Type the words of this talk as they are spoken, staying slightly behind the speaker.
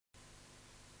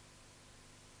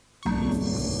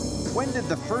When did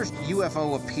the first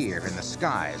UFO appear in the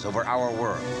skies over our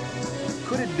world?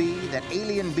 Could it be that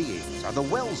alien beings are the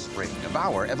wellspring of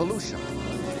our evolution?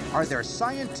 Are there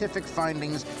scientific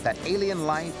findings that alien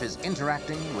life is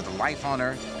interacting with life on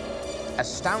Earth?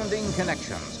 Astounding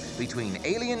connections between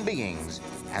alien beings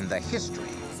and the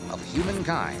history of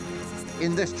humankind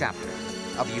in this chapter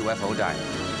of UFO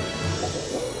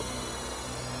Diaries.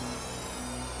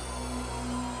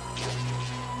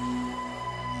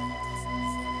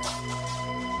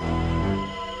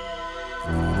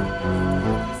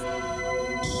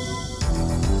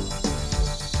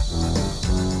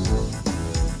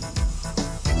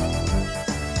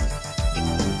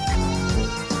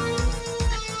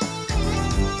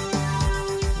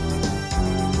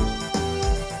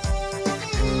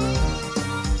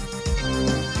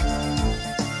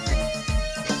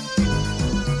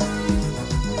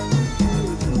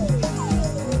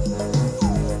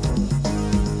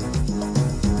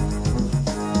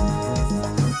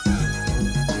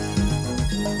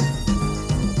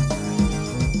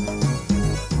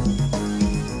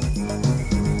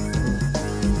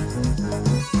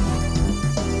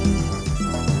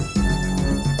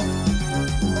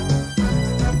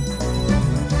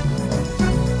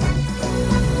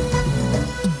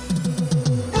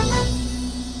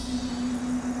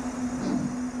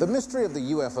 The mystery of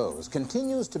the UFOs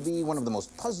continues to be one of the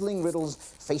most puzzling riddles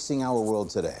facing our world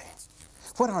today.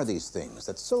 What are these things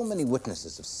that so many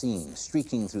witnesses have seen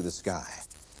streaking through the sky?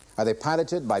 Are they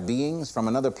piloted by beings from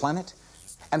another planet?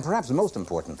 And perhaps most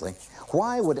importantly,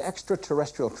 why would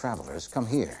extraterrestrial travelers come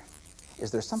here?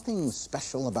 Is there something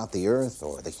special about the Earth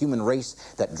or the human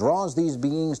race that draws these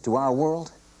beings to our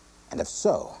world? And if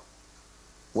so,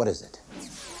 what is it?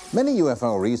 Many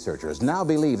UFO researchers now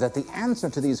believe that the answer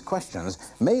to these questions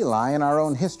may lie in our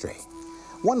own history.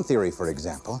 One theory, for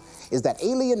example, is that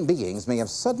alien beings may have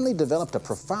suddenly developed a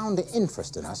profound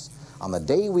interest in us on the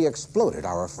day we exploded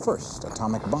our first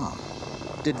atomic bomb.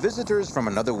 Did visitors from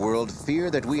another world fear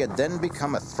that we had then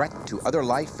become a threat to other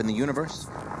life in the universe?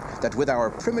 That with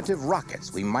our primitive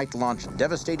rockets we might launch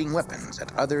devastating weapons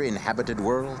at other inhabited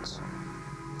worlds?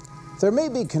 There may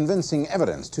be convincing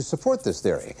evidence to support this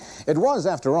theory. It was,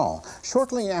 after all,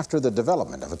 shortly after the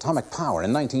development of atomic power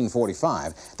in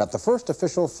 1945 that the first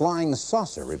official flying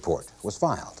saucer report was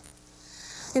filed.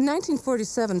 In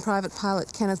 1947, private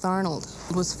pilot Kenneth Arnold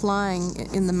was flying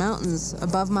in the mountains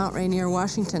above Mount Rainier,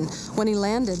 Washington. When he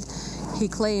landed, he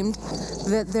claimed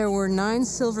that there were 9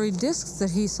 silvery discs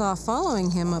that he saw following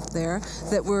him up there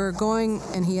that were going,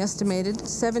 and he estimated,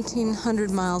 1,700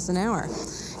 miles an hour.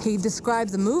 He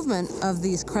described the movement of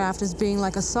these craft as being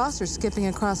like a saucer skipping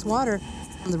across water.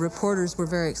 The reporters were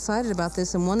very excited about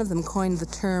this, and one of them coined the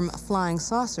term flying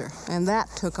saucer, and that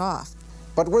took off.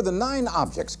 But were the 9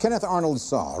 objects Kenneth Arnold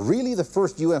saw really the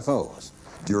first UFOs?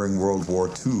 During World War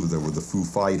II, there were the Foo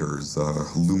Fighters,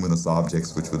 luminous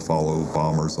objects which would follow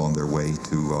bombers on their way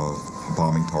to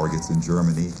bombing targets in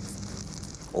Germany.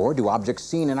 Or do objects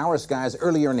seen in our skies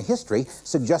earlier in history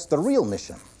suggest the real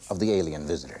mission of the alien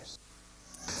visitors?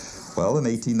 Well, in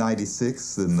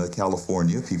 1896 in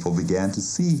California, people began to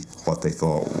see what they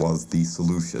thought was the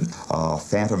solution. A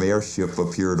phantom airship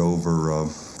appeared over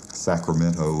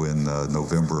Sacramento in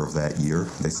November of that year.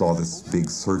 They saw this big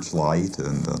searchlight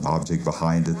and an object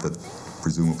behind it that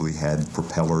presumably had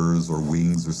propellers or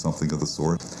wings or something of the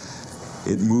sort.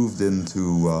 It moved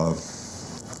into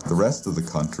the rest of the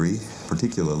country,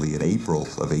 particularly in April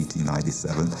of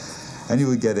 1897, and you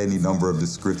would get any number of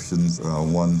descriptions.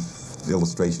 One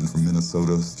illustration from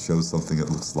Minnesota shows something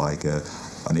that looks like an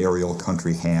aerial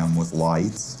country ham with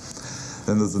lights.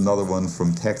 Then there's another one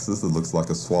from Texas that looks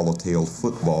like a swallow-tailed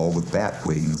football with bat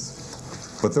wings.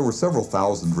 But there were several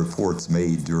thousand reports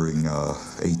made during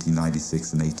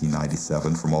 1896 and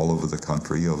 1897 from all over the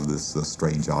country of this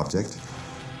strange object.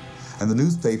 And the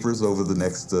newspapers over the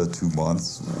next 2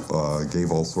 months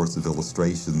gave all sorts of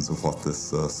illustrations of what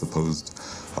this supposed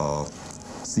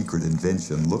secret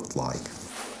invention looked like.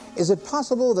 Is it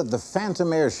possible that the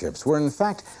phantom airships were in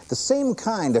fact the same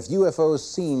kind of UFOs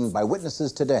seen by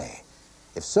witnesses today?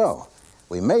 If so,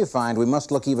 we may find we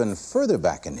must look even further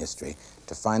back in history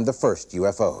to find the first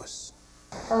UFOs.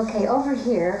 Okay, over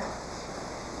here,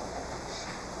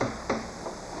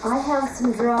 I have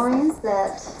some drawings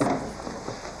that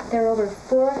they're over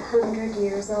 400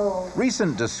 years old.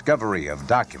 Recent discovery of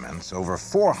documents over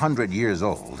 400 years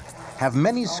old have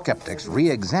many skeptics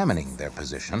re-examining their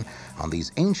position on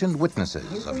these ancient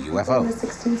witnesses of UFOs. In the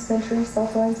 16th century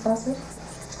self-flying saucers?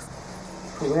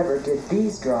 Whoever did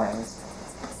these drawings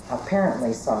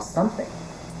apparently saw something.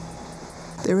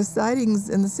 There were sightings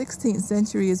in the 16th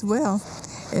century as well.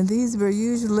 and these were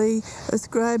usually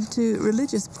ascribed to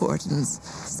religious portents,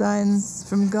 signs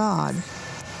from God.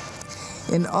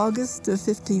 In August of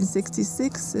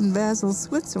 1566, in Basel,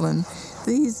 Switzerland,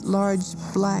 these large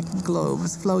black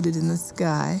globes floated in the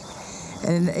sky,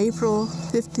 and in April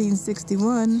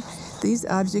 1561, these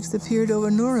objects appeared over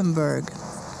Nuremberg.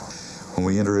 When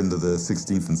we enter into the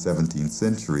 16th and 17th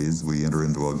centuries, we enter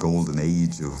into a golden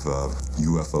age of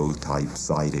UFO-type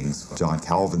sightings. John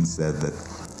Calvin said that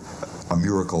a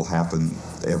miracle happened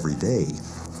every day.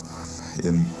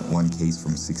 In one case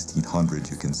from 1600,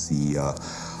 you can see a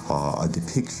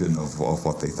depiction of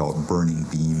what they thought burning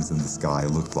beams in the sky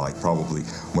looked like, probably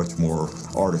much more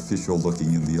artificial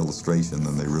looking in the illustration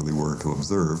than they really were to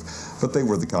observe, but they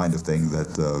were the kind of thing that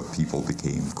people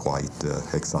became quite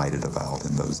excited about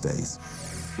in those days.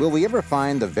 Will we ever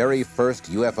find the very first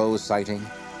UFO sighting?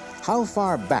 How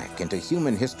far back into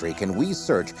human history can we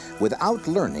search without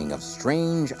learning of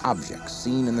strange objects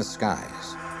seen in the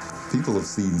skies? People have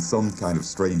seen some kind of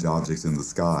strange objects in the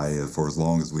sky for as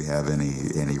long as we have any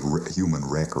human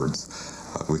records.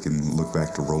 We can look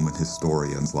back to Roman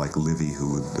historians like Livy,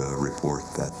 who would report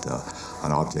that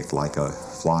an object like a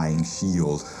flying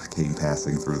shield came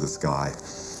passing through the sky.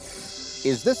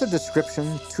 Is this a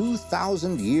description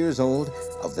 2,000 years old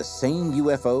of the same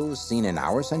UFOs seen in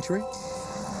our century?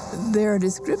 There are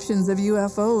descriptions of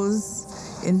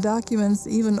UFOs in documents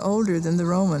even older than the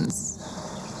Romans.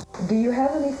 Do you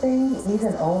have anything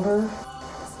even older?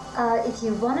 If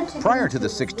you wanted to... Prior to the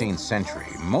 16th century,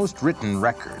 most written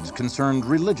records concerned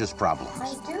religious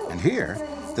problems. And here,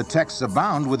 the texts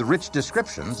abound with rich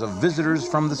descriptions of visitors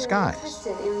from the skies.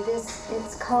 In this,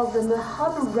 it's called the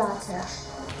Mahabharata.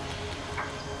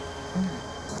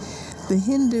 The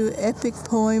Hindu epic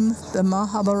poem, the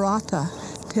Mahabharata,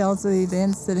 tells of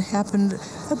events that happened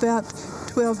about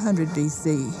 1200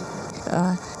 BC.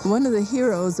 One of the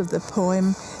heroes of the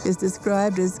poem is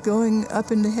described as going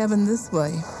up into heaven this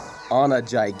way. On a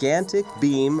gigantic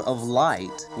beam of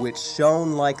light which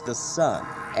shone like the sun,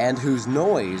 and whose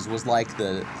noise was like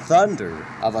the thunder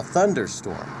of a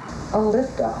thunderstorm. A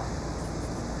liftoff.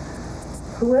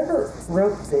 Whoever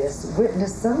wrote this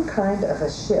witnessed some kind of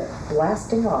a ship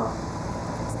blasting off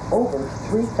over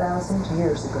 3,000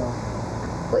 years ago.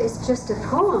 Well, it's just a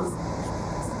poem.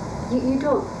 You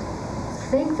don't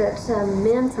think that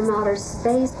men from outer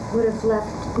space would have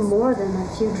left more than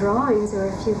a few drawings or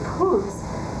a few poems.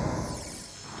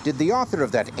 Did the author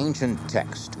of that ancient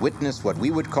text witness what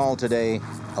we would call today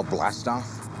a blast-off?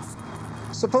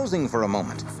 Supposing for a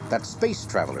moment that space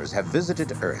travelers have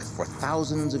visited Earth for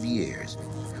thousands of years,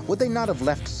 would they not have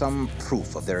left some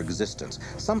proof of their existence,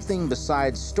 something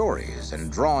besides stories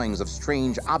and drawings of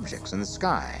strange objects in the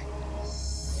sky?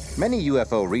 Many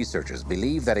UFO researchers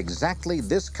believe that exactly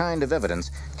this kind of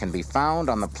evidence can be found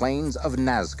on the plains of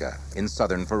Nazca in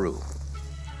southern Peru.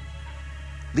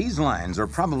 These lines are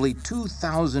probably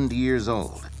 2,000 years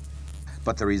old,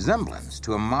 but the resemblance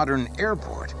to a modern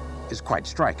airport is quite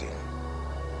striking.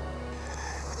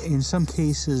 In some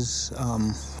cases,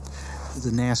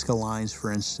 the Nazca lines,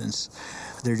 for instance,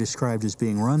 they're described as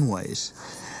being runways,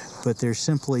 but they're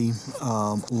simply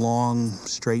long,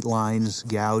 straight lines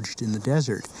gouged in the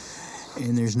desert,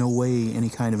 and there's no way any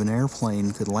kind of an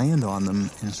airplane could land on them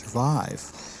and survive.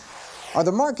 Are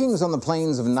the markings on the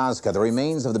plains of Nazca the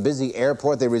remains of the busy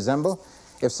airport they resemble?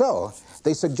 If so,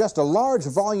 they suggest a large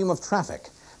volume of traffic,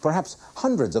 perhaps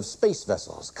hundreds of space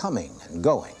vessels coming and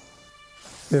going.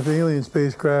 If alien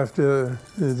spacecraft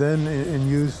then in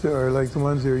use are like the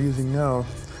ones they're using now,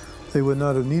 they would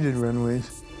not have needed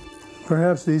runways.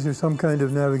 Perhaps these are some kind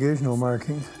of navigational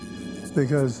markings,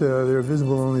 because they're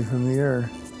visible only from the air.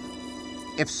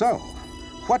 If so,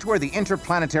 what were the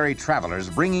interplanetary travelers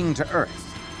bringing to Earth?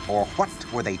 Or what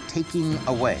were they taking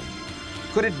away?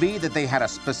 Could it be that they had a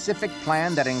specific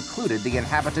plan that included the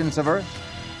inhabitants of Earth?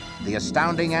 The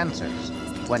astounding answers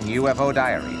when UFO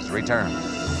Diaries return.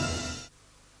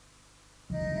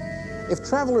 If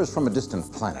travelers from a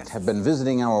distant planet have been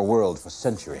visiting our world for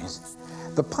centuries,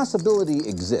 the possibility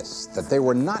exists that they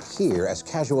were not here as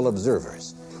casual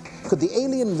observers. Could the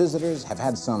alien visitors have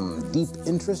had some deep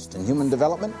interest in human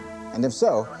development? And if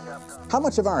so, how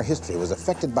much of our history was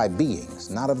affected by beings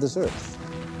not of this earth?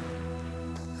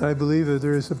 I believe that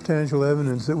there is substantial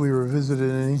evidence that we were visited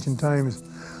in ancient times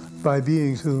by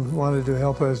beings who wanted to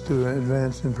help us to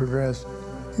advance and progress.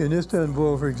 In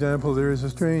Istanbul, for example, there is a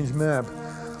strange map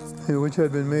which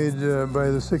had been made by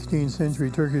the 16th century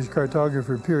Turkish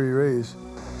cartographer Piri Reis.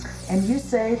 And you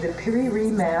say the Piri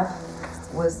Reis map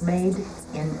was made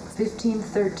in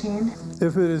 1513?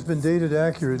 If it has been dated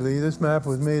accurately, this map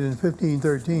was made in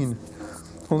 1513,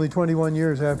 only 21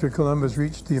 years after Columbus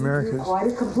reached the Americas.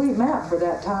 Quite a complete map for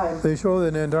that time. They show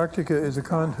that Antarctica is a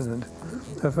continent,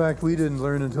 a fact we didn't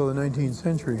learn until the 19th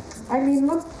century. I mean,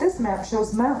 look, this map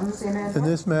shows mountains in Antarctica. And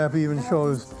this map even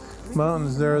shows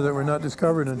mountains there that were not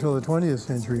discovered until the 20th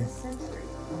century.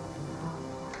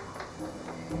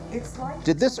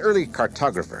 Did this early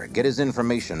cartographer get his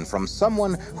information from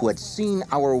someone who had seen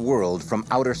our world from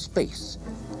outer space?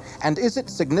 And is it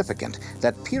significant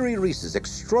that Piri Reis's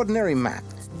extraordinary map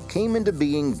came into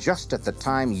being just at the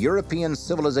time European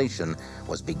civilization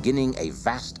was beginning a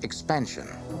vast expansion?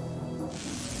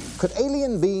 Could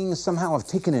alien beings somehow have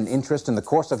taken an interest in the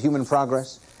course of human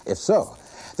progress? If so,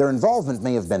 their involvement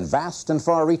may have been vast and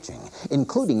far-reaching,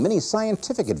 including many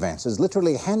scientific advances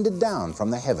literally handed down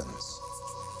from the heavens.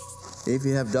 If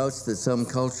you have doubts that some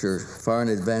culture far in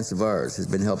advance of ours has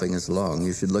been helping us along,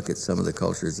 you should look at some of the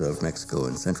cultures of Mexico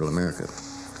and Central America.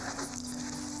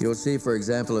 You'll see, for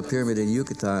example, a pyramid in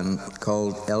Yucatan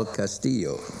called El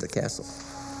Castillo, the castle.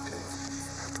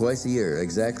 Twice a year,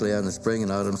 exactly on the spring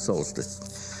and autumn solstice,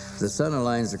 the sun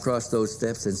aligns across those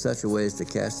steps in such a way as to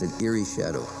cast an eerie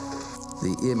shadow,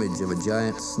 the image of a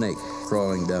giant snake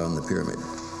crawling down the pyramid.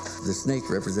 The snake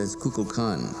represents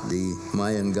Kukulkan, the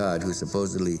Mayan god who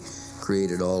supposedly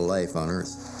created all life on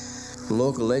Earth. The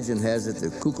local legend has it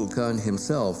that Kukulkan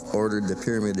himself ordered the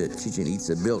pyramid at Chichen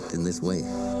Itza built in this way.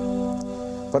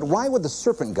 But why would the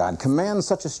serpent god command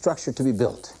such a structure to be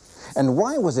built? And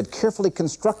why was it carefully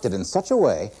constructed in such a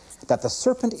way that the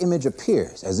serpent image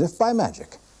appears, as if by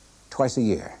magic, twice a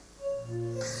year?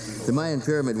 The Mayan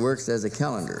pyramid works as a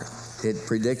calendar. It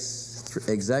predicts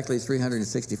exactly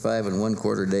 365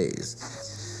 1/4 days.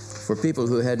 For people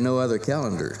who had no other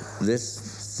calendar, this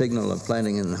signal of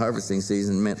planting and harvesting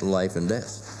season meant life and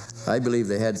death. I believe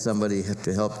they had somebody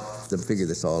to help them figure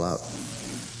this all out.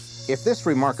 If this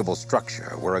remarkable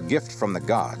structure were a gift from the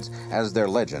gods, as their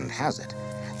legend has it,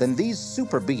 then these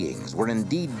super beings were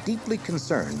indeed deeply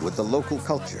concerned with the local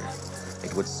culture.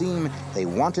 It would seem they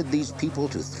wanted these people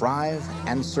to thrive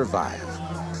and survive.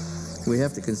 We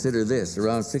have to consider this.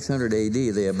 Around 600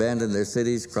 AD, they abandoned their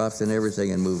cities, crops, and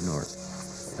everything and moved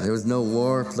north. There was no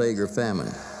war, plague, or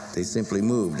famine. They simply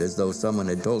moved as though someone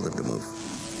had told them to move.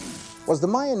 Was the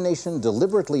Mayan nation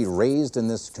deliberately raised in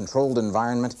this controlled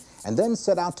environment and then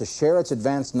set out to share its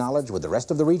advanced knowledge with the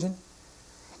rest of the region?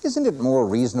 Isn't it more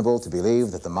reasonable to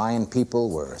believe that the Mayan people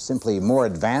were simply more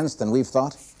advanced than we've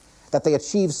thought? That they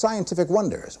achieved scientific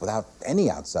wonders without any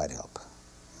outside help?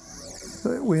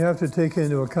 We have to take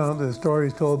into account the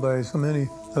stories told by so many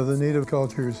of the native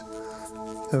cultures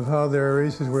of how their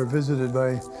races were visited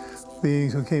by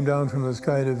beings who came down from the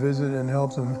sky to visit and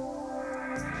help them.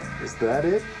 Is that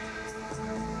it?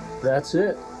 That's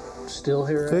it. Still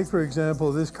here. Take, for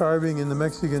example, this carving in the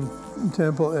Mexican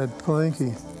temple at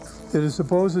Palenque. It is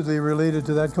supposedly related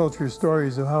to that culture's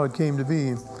stories of how it came to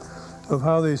be, of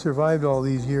how they survived all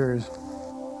these years.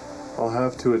 I'll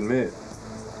have to admit,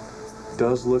 it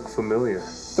does look familiar.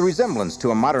 The resemblance to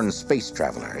a modern space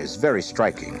traveler is very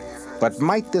striking, but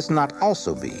might this not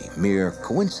also be mere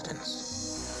coincidence?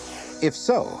 If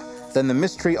so, then the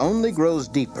mystery only grows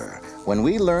deeper when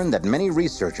we learn that many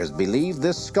researchers believe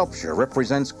this sculpture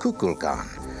represents Kukulkan,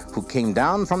 who came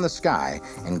down from the sky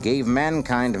and gave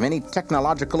mankind many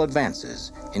technological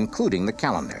advances, including the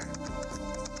calendar.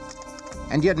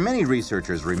 And yet many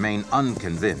researchers remain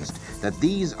unconvinced that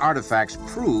these artifacts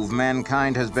prove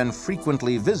mankind has been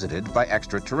frequently visited by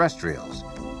extraterrestrials.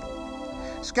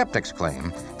 Skeptics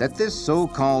claim that this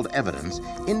so-called evidence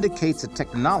indicates a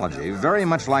technology very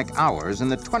much like ours in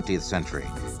the 20th century,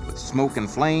 with smoke and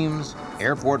flames,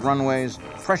 airport runways,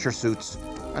 pressure suits,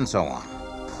 and so on.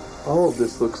 All of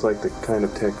this looks like the kind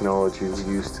of technology we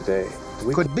use today.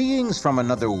 Could beings from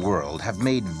another world have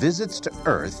made visits to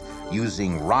Earth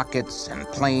using rockets and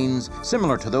planes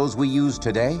similar to those we use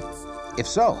today? If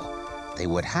so, they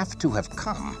would have to have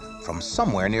come from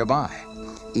somewhere nearby.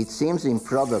 It seems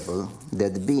improbable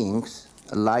that beings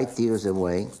light years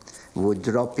away would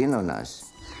drop in on us.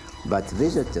 But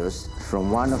visitors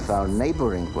from one of our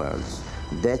neighboring worlds,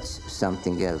 that's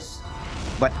something else.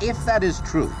 But if that is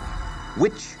true,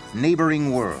 which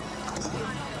neighboring world?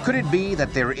 Could it be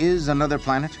that there is another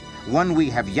planet, one we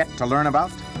have yet to learn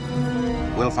about?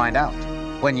 We'll find out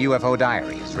when UFO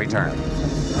Diaries return.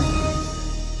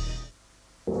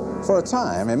 For a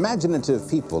time, imaginative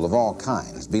people of all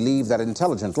kinds believed that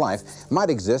intelligent life might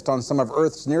exist on some of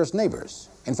Earth's nearest neighbors.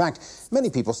 In fact,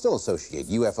 many people still associate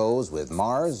UFOs with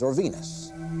Mars or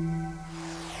Venus.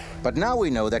 But now we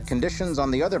know that conditions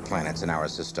on the other planets in our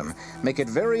system make it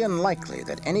very unlikely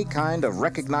that any kind of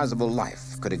recognizable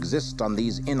life could exist on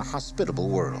these inhospitable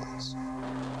worlds.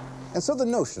 And so the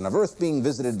notion of Earth being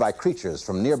visited by creatures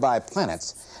from nearby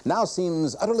planets now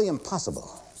seems utterly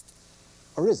impossible.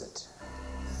 Or is it?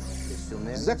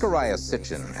 Zecharia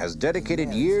Sitchin has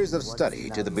dedicated years of study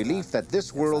to the belief that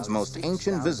this world's most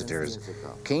ancient visitors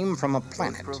came from a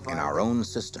planet in our own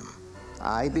system.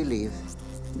 I believe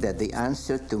that the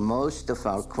answer to most of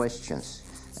our questions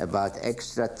about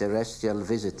extraterrestrial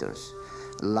visitors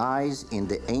lies in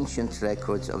the ancient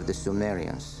records of the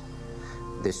Sumerians.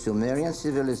 The Sumerian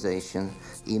civilization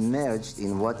emerged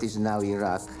in what is now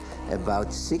Iraq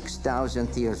about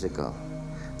 6,000 years ago.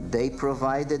 They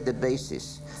provided the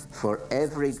basis for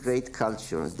every great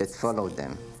culture that followed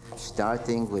them,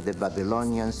 starting with the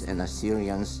Babylonians and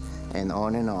Assyrians and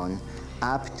on,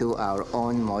 up to our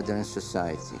own modern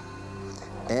society.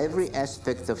 Every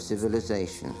aspect of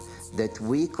civilization that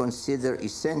we consider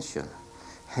essential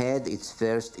had its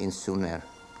first in Sumer.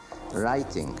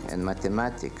 Writing and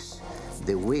mathematics,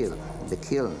 the wheel, the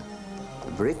kiln,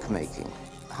 brickmaking,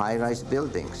 high-rise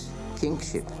buildings,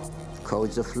 kingship,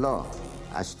 codes of law,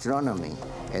 astronomy,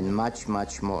 and much,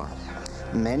 much more.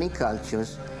 Many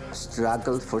cultures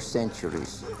struggled for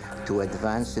centuries to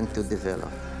advance and to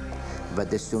develop. But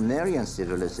the Sumerian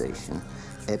civilization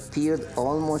appeared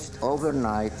almost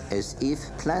overnight as if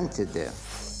planted there.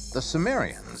 The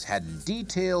Sumerians had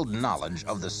detailed knowledge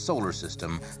of the solar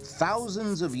system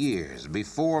thousands of years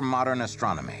before modern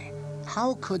astronomy.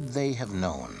 How could they have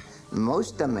known?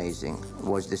 Most amazing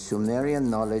was the Sumerian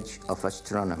knowledge of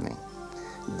astronomy.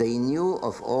 They knew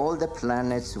of all the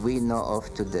planets we know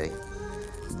of today,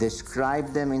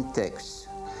 described them in texts,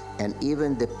 and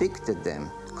even depicted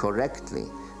them correctly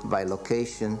by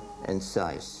location and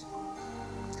size.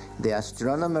 The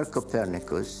astronomer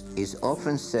Copernicus is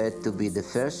often said to be the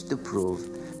first to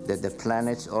prove that the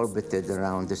planets orbited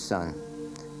around the sun,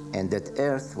 and that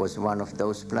Earth was one of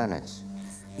those planets.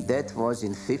 That was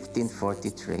in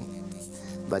 1543.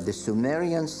 But the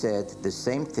Sumerians said the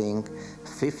same thing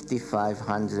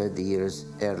 5,500 years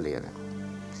earlier.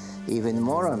 Even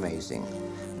more amazing,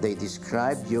 they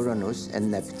described Uranus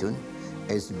and Neptune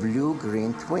as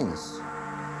blue-green twins.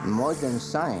 Modern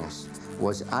science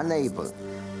was unable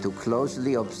to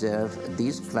closely observe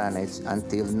these planets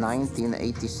until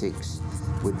 1986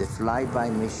 with the flyby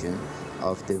mission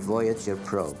of the Voyager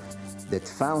probe that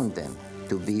found them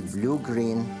to be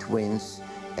blue-green twins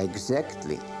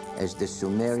exactly as the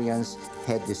Sumerians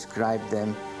had described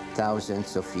them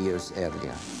thousands of years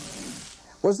earlier.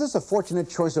 Was this a fortunate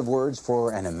choice of words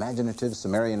for an imaginative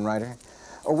Sumerian writer?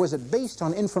 Or was it based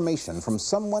on information from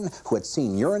someone who had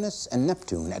seen Uranus and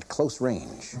Neptune at close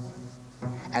range?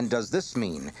 And does this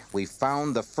mean we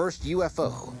found the first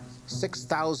UFO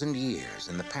 6,000 years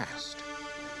in the past?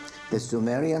 The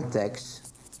Sumerian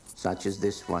texts, such as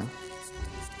this one,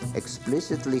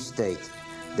 explicitly state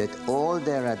that all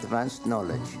their advanced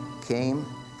knowledge came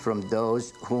from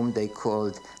those whom they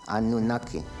called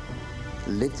Anunnaki,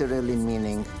 literally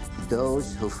meaning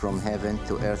those who from heaven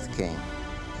to earth came.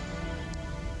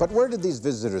 But where did these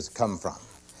visitors come from?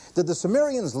 Did the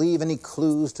Sumerians leave any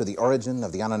clues to the origin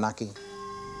of the Anunnaki?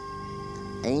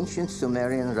 Ancient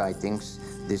Sumerian writings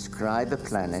describe a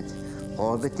planet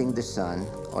orbiting the sun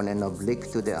on an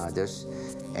oblique to the others,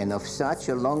 and of such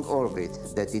a long orbit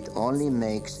that it only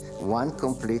makes one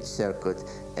complete circuit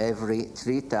every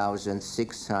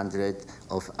 3,600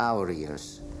 of our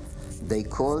years. They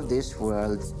call this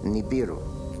world Nibiru,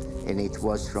 and it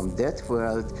was from that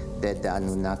world that the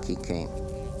Anunnaki came.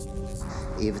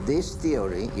 If this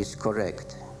theory is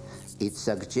correct, it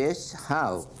suggests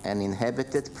how an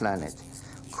inhabited planet,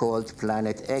 called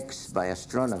Planet X by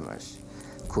astronomers,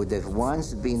 could have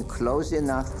once been close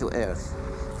enough to Earth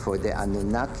for the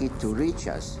Anunnaki to reach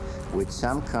us with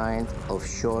some kind of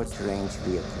short-range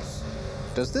vehicles.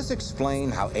 Does this explain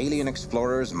how alien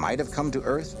explorers might have come to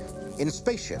Earth in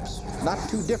spaceships not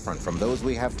too different from those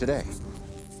we have today?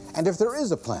 And if there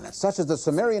is a planet such as the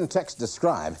Sumerian texts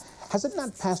describe, has it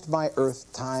not passed by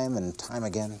Earth time and time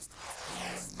again?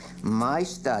 My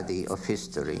study of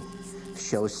history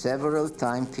shows several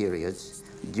time periods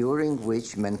during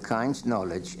which mankind's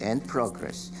knowledge and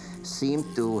progress seem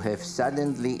to have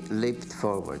suddenly leaped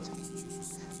forward.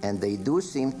 And they do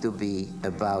seem to be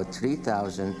about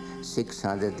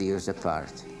 3,600 years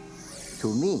apart.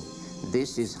 To me,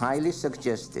 this is highly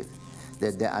suggestive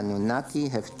that the Anunnaki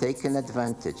have taken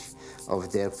advantage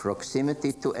of their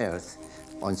proximity to Earth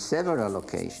on several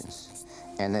occasions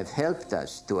and have helped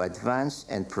us to advance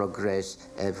and progress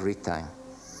every time.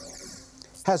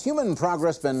 Has human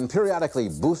progress been periodically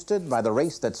boosted by the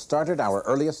race that started our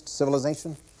earliest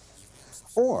civilization?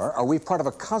 Or are we part of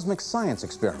a cosmic science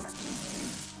experiment?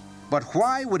 But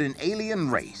why would an alien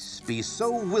race be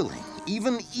so willing,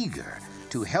 even eager,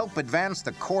 to help advance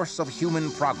the course of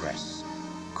human progress?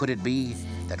 Could it be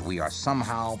that we are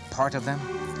somehow part of them?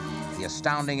 The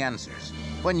astounding answers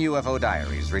when UFO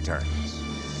Diaries returns.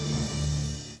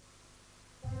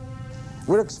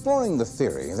 We're exploring the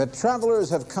theory that travelers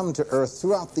have come to Earth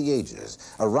throughout the ages,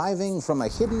 arriving from a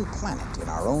hidden planet in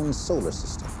our own solar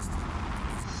system.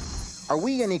 Are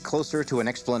we any closer to an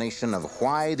explanation of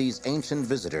why these ancient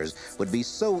visitors would be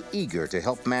so eager to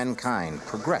help mankind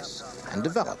progress and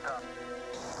develop?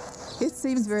 It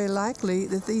seems very likely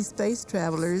that these space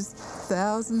travelers,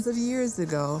 thousands of years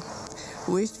ago,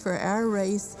 wished for our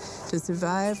race to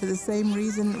survive for the same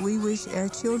reason we wish our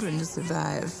children to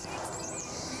survive.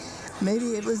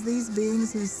 Maybe it was these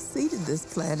beings who seeded this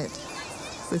planet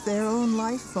with their own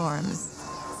life forms,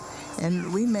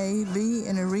 and we may be,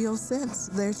 in a real sense,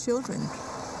 their children.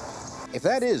 If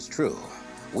that is true,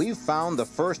 we've found the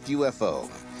first UFO,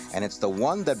 and it's the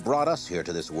one that brought us here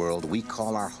to this world we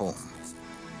call our home.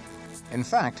 In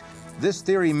fact, this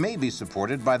theory may be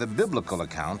supported by the biblical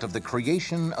account of the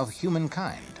creation of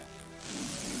humankind.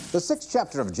 The 6th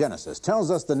chapter of Genesis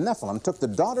tells us the Nephilim took the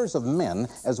daughters of men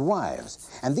as wives,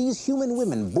 and these human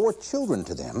women bore children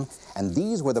to them, and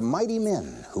these were the mighty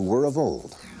men who were of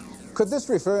old. Could this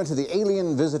refer to the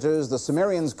alien visitors the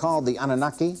Sumerians called the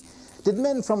Anunnaki? Did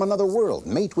men from another world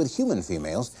mate with human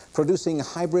females, producing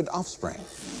hybrid offspring?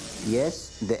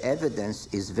 Yes, the evidence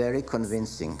is very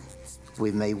convincing.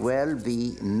 We may well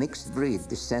be mixed-breed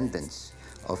descendants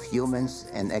of humans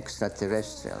and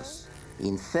extraterrestrials.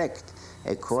 In fact,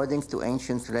 according to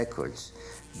ancient records,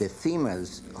 the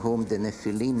females whom the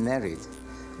Nephilim married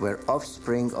were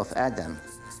offspring of Adam,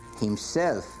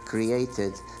 himself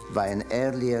created by an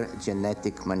earlier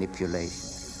genetic manipulation.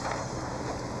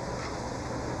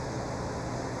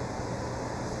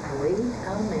 Wait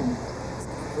a minute.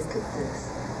 Look at this.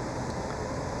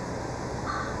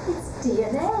 It's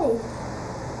DNA.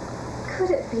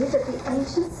 Could it be that the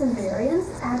ancient Sumerians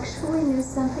actually knew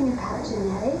something about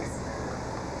genetics?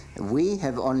 We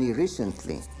have only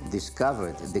recently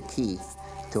discovered the key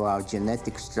to our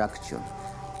genetic structure,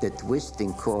 the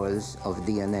twisting coils of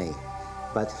DNA.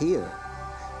 But here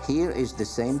is the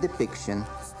same depiction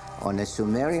on a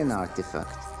Sumerian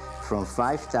artifact from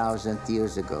 5,000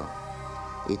 years ago.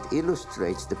 It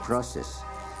illustrates the process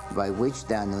by which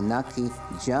the Anunnaki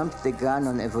jumped the gun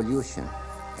on evolution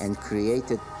and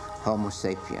created Homo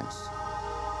sapiens.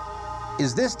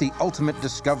 Is this the ultimate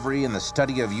discovery in the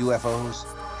study of UFOs?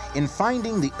 In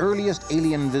finding the earliest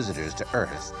alien visitors to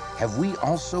Earth, have we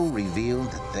also revealed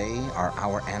that they are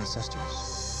our ancestors?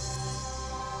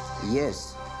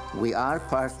 Yes, we are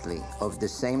partly of the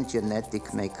same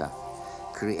genetic makeup,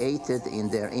 created in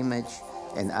their image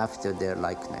and after their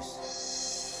likeness.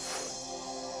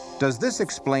 Does this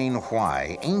explain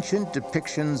why ancient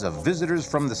depictions of visitors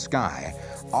from the sky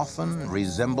often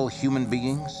resemble human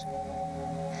beings?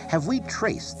 Have we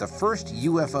traced the first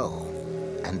UFO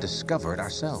and discovered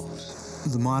ourselves?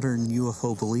 The modern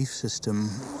UFO belief system,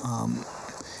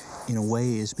 in a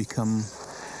way, has become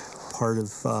part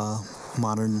of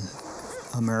modern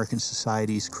American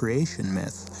society's creation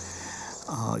myth.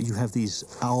 You have these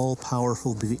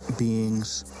all-powerful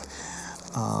beings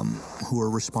who are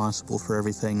responsible for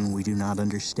everything we do not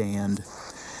understand.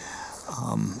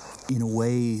 In a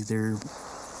way, they're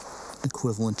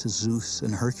equivalent to Zeus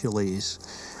and Hercules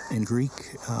in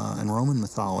Greek and Roman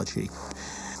mythology.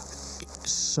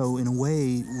 So in a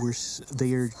way,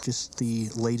 they are just the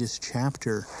latest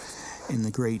chapter in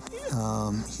the great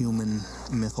human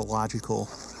mythological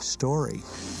story.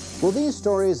 Will these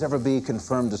stories ever be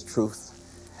confirmed as truth?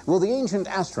 Will the ancient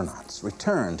astronauts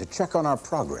return to check on our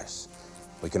progress?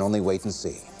 We can only wait and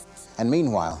see. And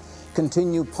meanwhile,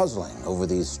 continue puzzling over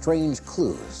these strange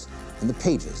clues in the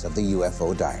pages of the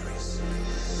UFO Diaries.